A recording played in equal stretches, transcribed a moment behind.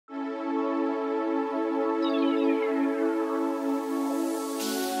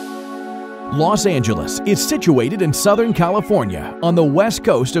Los Angeles is situated in Southern California on the west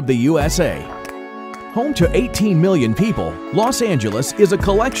coast of the USA. Home to 18 million people, Los Angeles is a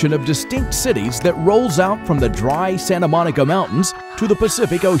collection of distinct cities that rolls out from the dry Santa Monica Mountains to the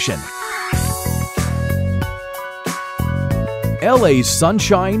Pacific Ocean. LA's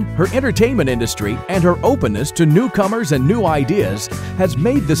sunshine, her entertainment industry, and her openness to newcomers and new ideas has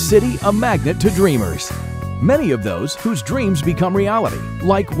made the city a magnet to dreamers. Many of those whose dreams become reality,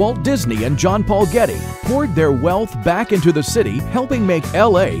 like Walt Disney and John Paul Getty, poured their wealth back into the city, helping make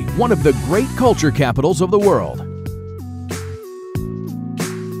LA one of the great culture capitals of the world.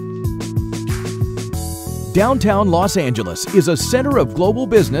 Downtown Los Angeles is a center of global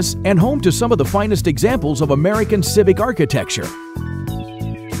business and home to some of the finest examples of American civic architecture.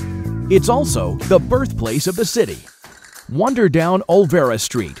 It's also the birthplace of the city. Wander down Olvera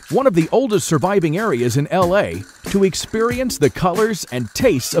Street, one of the oldest surviving areas in LA, to experience the colors and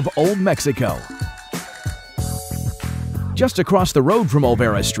tastes of Old Mexico. Just across the road from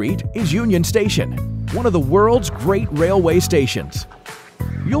Olvera Street is Union Station, one of the world's great railway stations.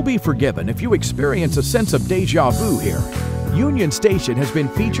 You'll be forgiven if you experience a sense of déjà vu here. Union Station has been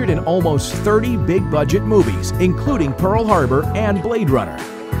featured in almost 30 big-budget movies, including Pearl Harbor and Blade Runner.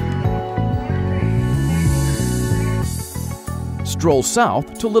 Stroll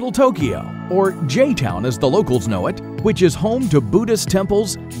south to Little Tokyo, or J-Town as the locals know it, which is home to Buddhist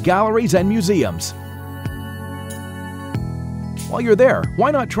temples, galleries, and museums. While you're there,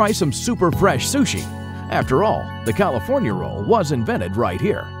 why not try some super fresh sushi? After all, the California roll was invented right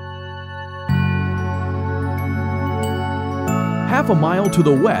here. Half a mile to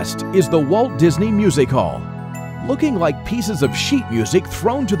the west is the Walt Disney Music Hall. Looking like pieces of sheet music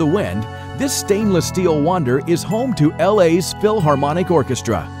thrown to the wind, this stainless steel wonder is home to LA's Philharmonic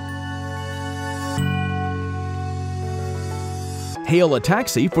Orchestra. Hail a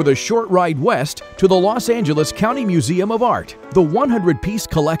taxi for the short ride west to the Los Angeles County Museum of Art. The 100-piece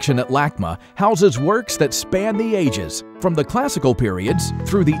collection at LACMA houses works that span the ages, from the classical periods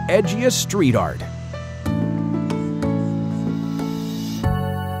through the edgiest street art.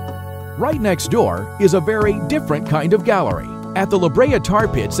 Right next door is a very different kind of gallery. At the La Brea Tar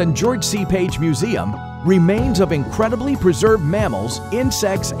Pits and George C. Page Museum, remains of incredibly preserved mammals,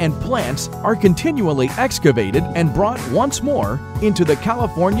 insects, and plants are continually excavated and brought once more into the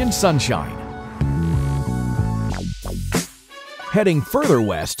Californian sunshine. Heading further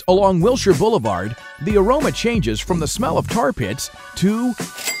west along Wilshire Boulevard, the aroma changes from the smell of tar pits to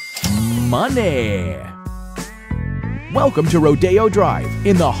money. Welcome to Rodeo Drive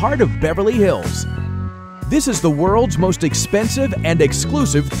in the heart of Beverly Hills. This is the world's most expensive and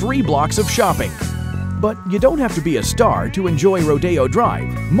exclusive 3 blocks of shopping. But you don't have to be a star to enjoy Rodeo Drive.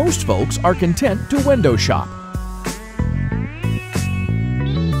 Most folks are content to window shop.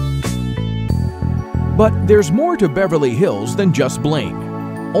 But there's more to Beverly Hills than just bling.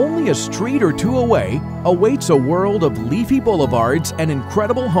 Only a street or two away awaits a world of leafy boulevards and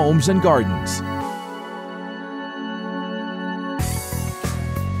incredible homes and gardens.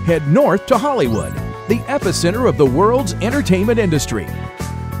 Head north to Hollywood, the epicenter of the world's entertainment industry.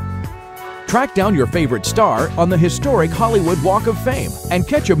 Track down your favorite star on the historic Hollywood Walk of Fame and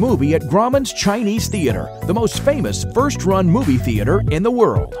catch a movie at Grauman's Chinese Theater, the most famous first-run movie theater in the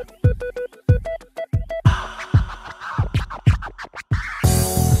world.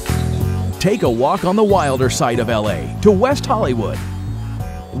 Take a walk on the wilder side of LA to West Hollywood.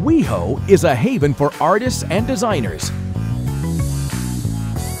 WeHo is a haven for artists and designers.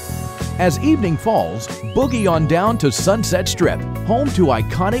 As evening falls, boogie on down to Sunset Strip, home to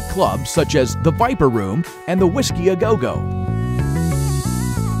iconic clubs such as the Viper Room and the Whiskey A Go-Go.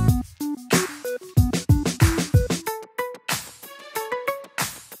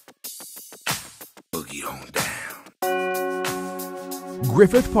 Boogie on down.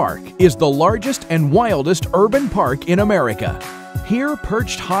 Griffith Park is the largest and wildest urban park in America. Here,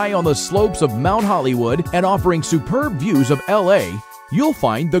 perched high on the slopes of Mount Hollywood and offering superb views of LA, you'll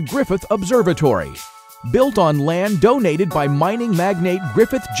find the Griffith Observatory. Built on land donated by mining magnate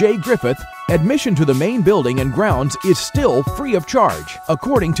Griffith J. Griffith, admission to the main building and grounds is still free of charge,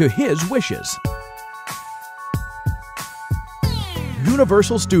 according to his wishes.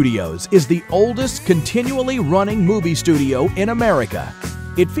 Universal Studios is the oldest continually running movie studio in America.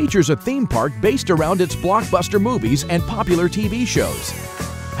 It features a theme park based around its blockbuster movies and popular TV shows.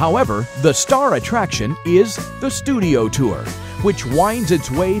 However, the star attraction is the Studio Tour, which winds its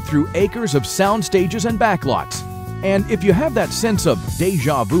way through acres of sound stages and backlots. And if you have that sense of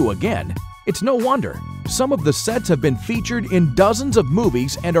déjà vu again, it's no wonder. Some of the sets have been featured in dozens of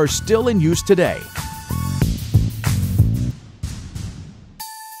movies and are still in use today.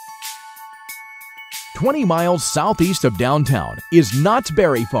 20 miles southeast of downtown is Knott's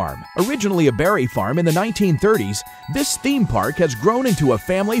Berry Farm. Originally a berry farm in the 1930s, this theme park has grown into a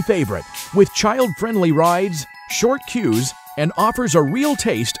family favorite with child-friendly rides, short queues, and offers a real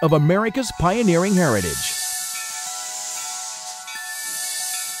taste of America's pioneering heritage.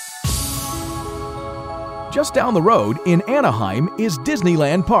 Just down the road in Anaheim is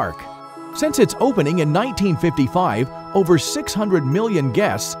Disneyland Park. Since its opening in 1955, over 600 million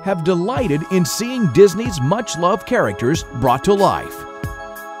guests have delighted in seeing Disney's much-loved characters brought to life.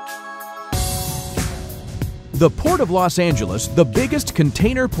 The Port of Los Angeles, the biggest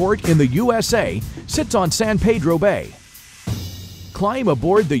container port in the USA, sits on San Pedro Bay. Climb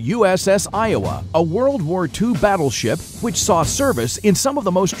aboard the USS Iowa, a World War II battleship which saw service in some of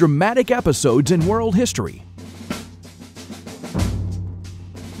the most dramatic episodes in world history.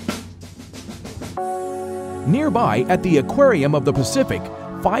 Nearby, at the Aquarium of the Pacific,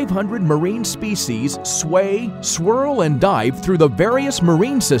 500 marine species sway, swirl, and dive through the various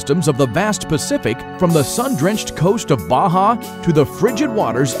marine systems of the vast Pacific, from the sun-drenched coast of Baja to the frigid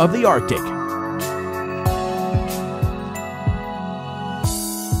waters of the Arctic.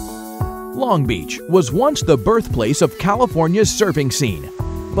 Long Beach was once the birthplace of California's surfing scene,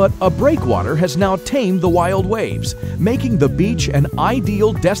 but a breakwater has now tamed the wild waves, making the beach an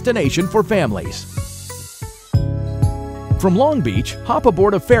ideal destination for families. From Long Beach, hop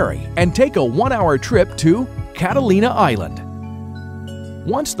aboard a ferry and take a 1-hour trip to Catalina Island.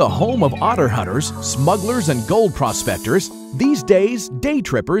 Once the home of otter hunters, smugglers, and gold prospectors, these days, day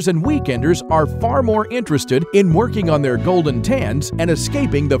trippers and weekenders are far more interested in working on their golden tans and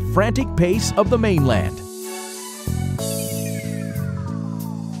escaping the frantic pace of the mainland.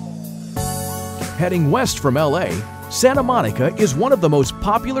 Heading west from LA, Santa Monica is one of the most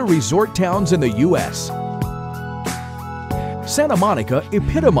popular resort towns in the U.S. Santa Monica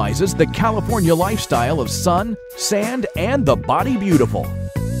epitomizes the California lifestyle of sun, sand, and the body beautiful.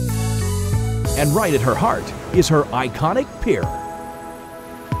 And right at her heart is her iconic pier.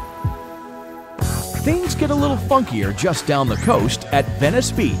 Things get a little funkier just down the coast at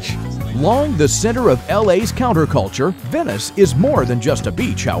Venice Beach. Along the center of LA's counterculture, Venice is more than just a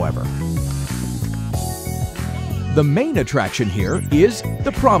beach, however. The main attraction here is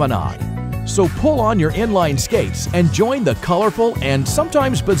the promenade. So pull on your inline skates and join the colorful and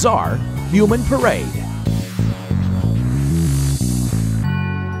sometimes bizarre human parade.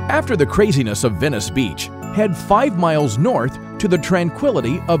 After the craziness of Venice Beach, head 5 miles north to the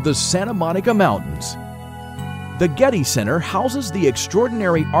tranquility of the Santa Monica Mountains. The Getty Center houses the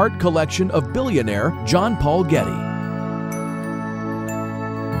extraordinary art collection of billionaire John Paul Getty.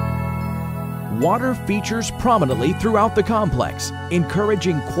 Water features prominently throughout the complex,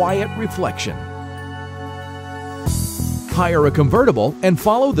 encouraging quiet reflection. Hire a convertible and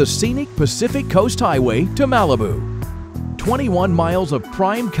follow the scenic Pacific Coast Highway to Malibu. 21 miles of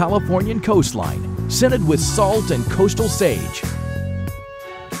prime Californian coastline, scented with salt and coastal sage.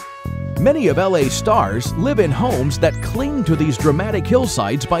 Many of LA's stars live in homes that cling to these dramatic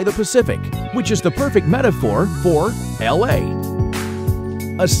hillsides by the Pacific, which is the perfect metaphor for LA.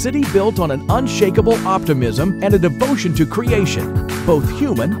 A city built on an unshakable optimism and a devotion to creation, both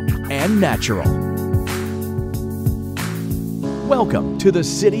human and natural. Welcome to the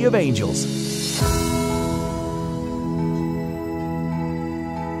City of Angels.